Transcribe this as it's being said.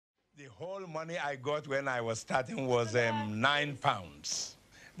The whole money I got when I was starting was £9.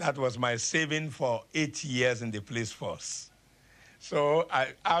 That was my saving for 8 years in the police force. So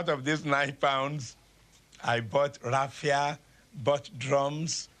out of these £9, I bought raffia, bought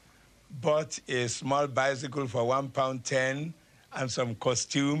drums, bought a small bicycle for £1.10 and some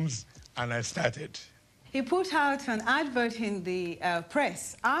costumes, and I started. He put out an advert in the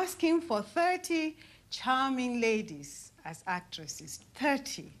press asking for 30 charming ladies as actresses.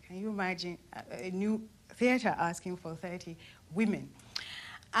 30. Can you imagine a new theatre asking for 30 women?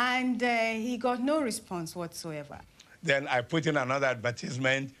 And he got no response whatsoever. Then I put in another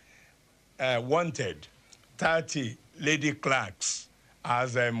advertisement, wanted 30 lady clerks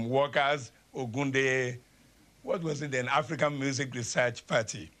as workers, Ogunde, what was it then, African Music Research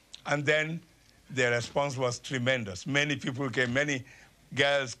Party. And then the response was tremendous. Many people came, many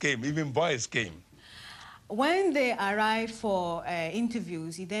girls came, even boys came. When they arrived for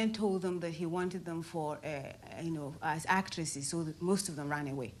interviews, he then told them that he wanted them for, as actresses, so that most of them ran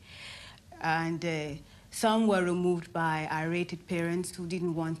away. And some were removed by irate parents who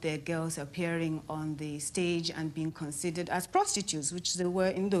didn't want their girls appearing on the stage and being considered as prostitutes, which they were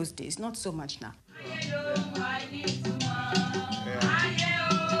in those days, not so much now.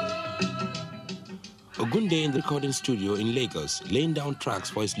 Ogunde in the recording studio in Lagos, laying down tracks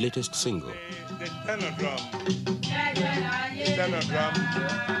for his latest single. The tenor drum. The tenor drum.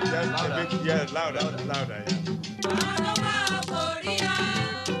 Just a bit, yeah, louder, louder, yeah.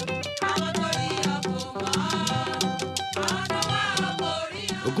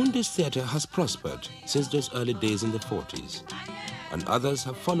 Ogunde's theatre has prospered since those early days in the 40s, and others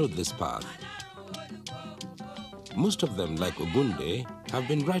have followed this path. Most of them, like Ogunde, have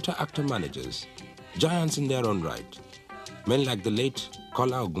been writer-actor-managers, giants in their own right. Men like the late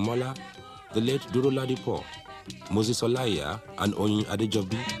Kola Ogumola, the late Duro Ladipo, Moses Olaiya, and Oyin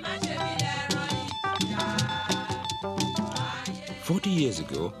Adejobi. 40 years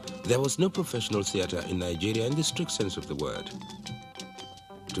ago, there was no professional theatre in Nigeria in the strict sense of the word.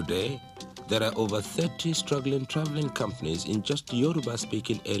 Today, there are over 30 struggling traveling companies in just the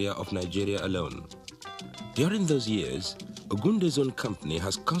Yoruba-speaking area of Nigeria alone. During those years, Ogunde's own company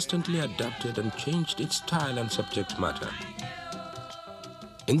has constantly adapted and changed its style and subject matter.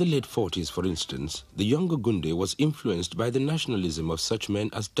 In the late 40s, for instance, the young Ogunde was influenced by the nationalism of such men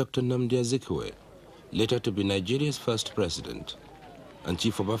as Dr. Nnamdi Azikiwe, later to be Nigeria's first president, and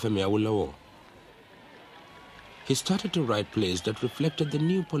Chief Obafemi Awolowo. He started to write plays that reflected the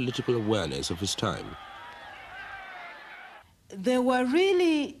new political awareness of his time. They were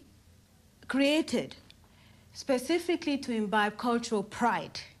really created specifically to imbibe cultural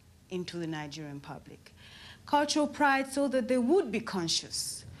pride into the Nigerian public. Cultural pride so that they would be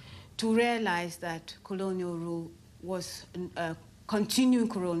conscious to realize that colonial rule was, continuing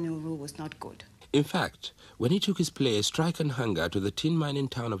colonial rule was not good. In fact, when he took his play Strike and Hunger to the tin mining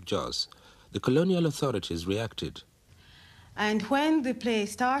town of Jos, the colonial authorities reacted. And when the play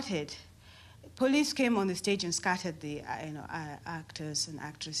started, police came on the stage and scattered the actors and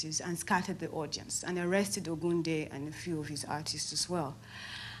actresses and scattered the audience and arrested Ogunde and a few of his artists as well.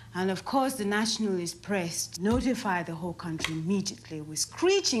 And of course, the nationalist press notified the whole country immediately with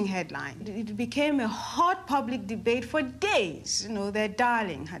screeching headlines. It became a hot public debate for days. You know, their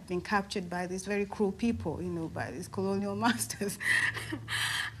darling had been captured by these very cruel people, by these colonial masters.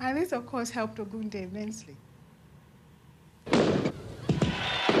 And this, of course, helped Ogunde immensely.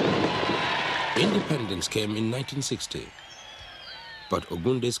 Independence came in 1960. But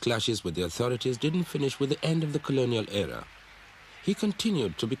Ogunde's clashes with the authorities didn't finish with the end of the colonial era. He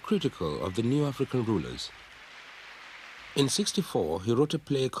continued to be critical of the new African rulers. In '64, he wrote a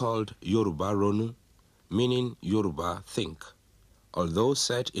play called Yoruba Ronu, meaning Yoruba think. Although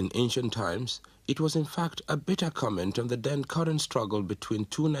set in ancient times, it was in fact a bitter comment on the then current struggle between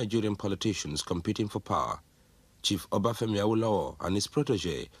two Nigerian politicians competing for power, Chief Obafemi Awolowo and his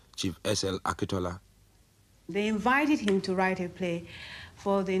protege, Chief S.L. Akitola. They invited him to write a play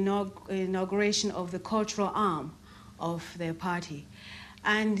for the inauguration of the cultural arm of their party,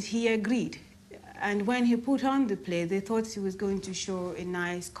 and he agreed. And when he put on the play, they thought he was going to show a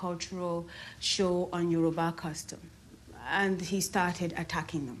nice cultural show on Yoruba custom, and he started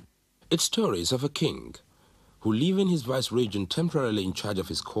attacking them. It's stories of a king who, leaving his vice-regent temporarily in charge of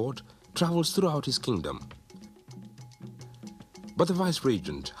his court, travels throughout his kingdom. But the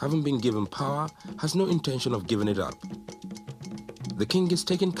vice-regent, having been given power, has no intention of giving it up. The king is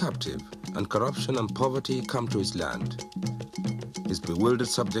taken captive, and corruption and poverty come to his land. His bewildered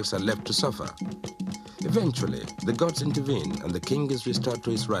subjects are left to suffer. Eventually, the gods intervene, and the king is restored to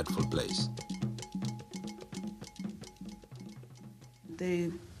his rightful place.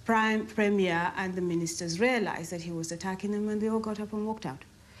 The premier and the ministers realized that he was attacking them, and they all got up and walked out.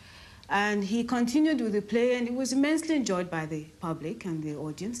 And he continued with the play, and it was immensely enjoyed by the public and the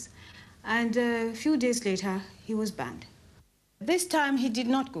audience. And a few days later, he was banned. This time, he did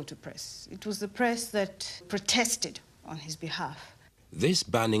not go to press. It was the press that protested on his behalf. This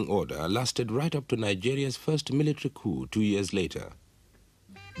banning order lasted right up to Nigeria's first military coup 2 years later.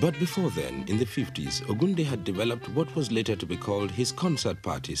 But before then, in the 50s, Ogunde had developed what was later to be called his concert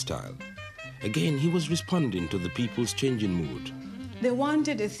party style. Again, he was responding to the people's changing mood. They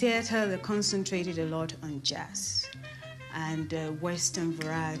wanted a theater that concentrated a lot on jazz and Western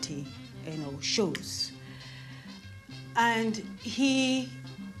variety, shows. And he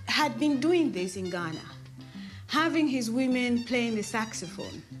had been doing this in Ghana, having his women playing the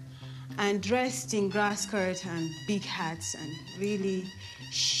saxophone and dressed in grass skirt and big hats and really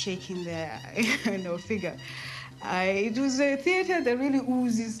shaking their figure. It was a theater that really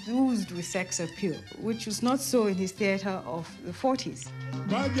oozed with sex appeal, which was not so in his theater of the 40s.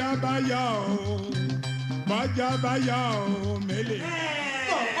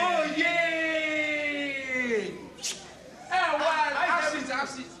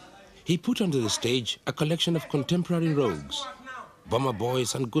 He put onto the stage a collection of contemporary rogues, bomber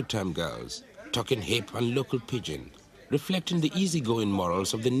boys and good time girls, talking hip and local pidgin, reflecting the easygoing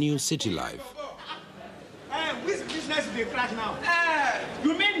morals of the new city life. Which business they crash now?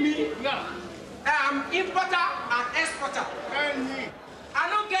 You mean me? Yeah. I'm importer and exporter. I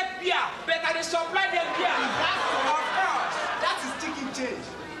don't get beer, but I supply them beer. Of course. That is ticket change.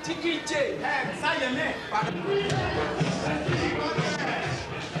 Ticket change. Say your name.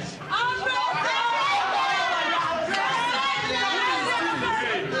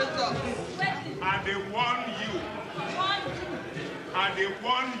 And they warn you. And they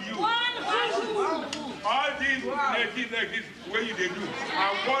warn you. All these ladies like this, what you they do? I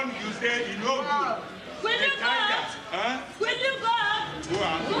warn you, say you know good. Will you go? Huh? Will you go? Go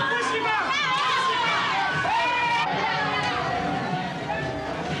on.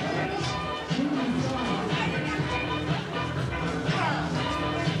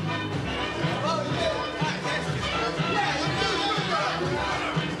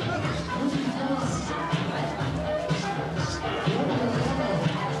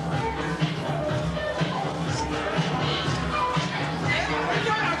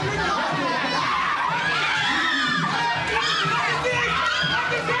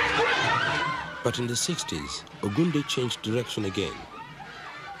 But in the 60s, Ogunde changed direction again.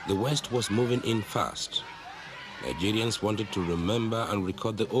 The West was moving in fast. Nigerians wanted to remember and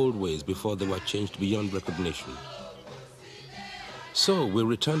record the old ways before they were changed beyond recognition. So we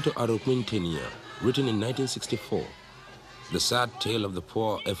return to Aroquintenia, written in 1964. The sad tale of the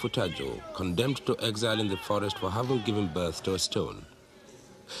poor Efutajo, condemned to exile in the forest for having given birth to a stone.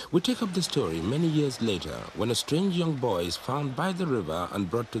 We take up the story many years later when a strange young boy is found by the river and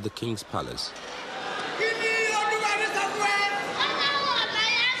brought to the king's palace.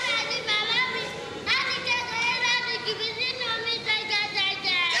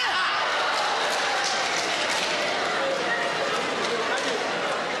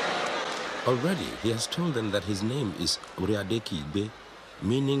 Already, he has told them that his name is Oriadeki Igbe,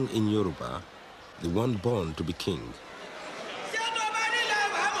 meaning in Yoruba, the one born to be king.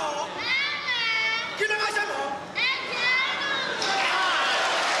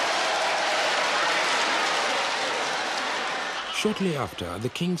 Shortly after, the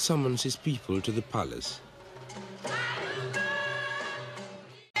king summons his people to the palace.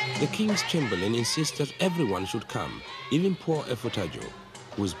 The king's chamberlain insists that everyone should come, even poor Efutajo,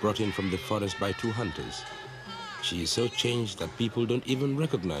 who is brought in from the forest by two hunters. She is so changed that people don't even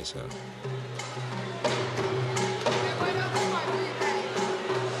recognize her.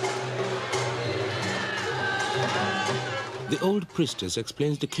 The old priestess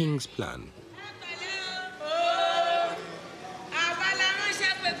explains the king's plan.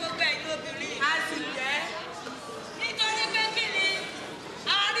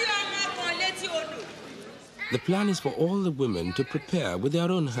 The plan is for all the women to prepare with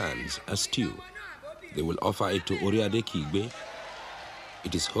their own hands a stew. They will offer it to Oriadeki Igbe.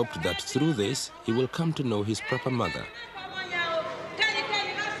 It is hoped that through this, he will come to know his proper mother.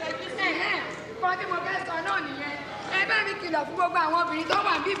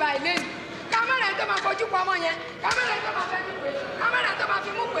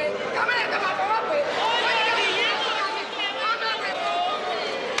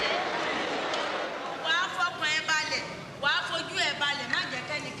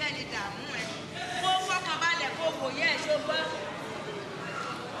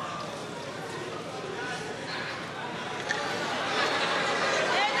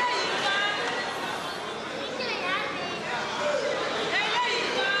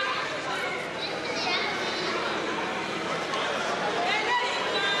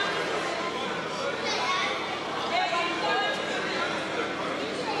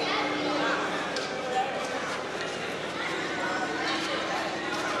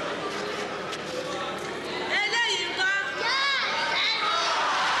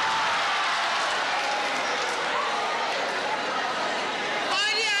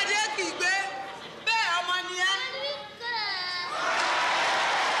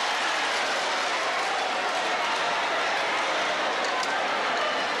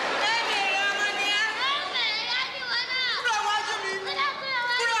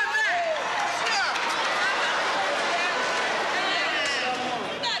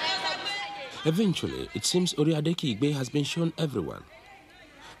 Eventually, it seems Oriadeki Igbe has been shown everyone.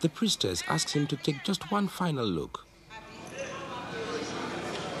 The priestess asks him to take just one final look.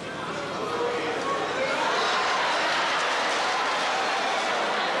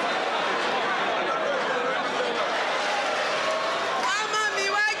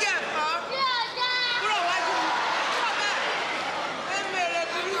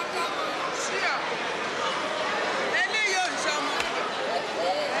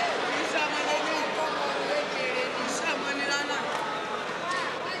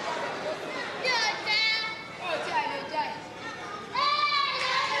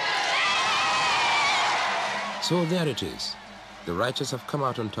 So there it is. The righteous have come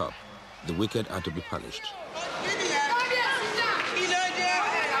out on top. The wicked are to be punished.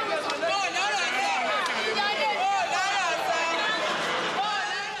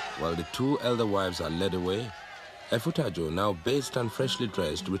 While the two elder wives are led away, Efutajo, now bathed and freshly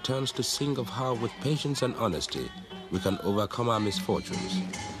dressed, returns to sing of how with patience and honesty we can overcome our misfortunes.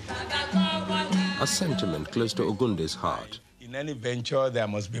 A sentiment close to Ogunde's heart. In any venture, there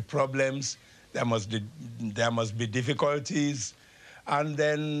must be problems, there must be difficulties, and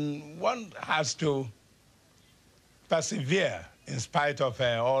then one has to persevere in spite of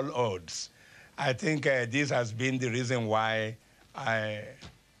all odds. I think this has been the reason why I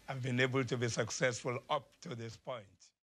have been able to be successful up to this point.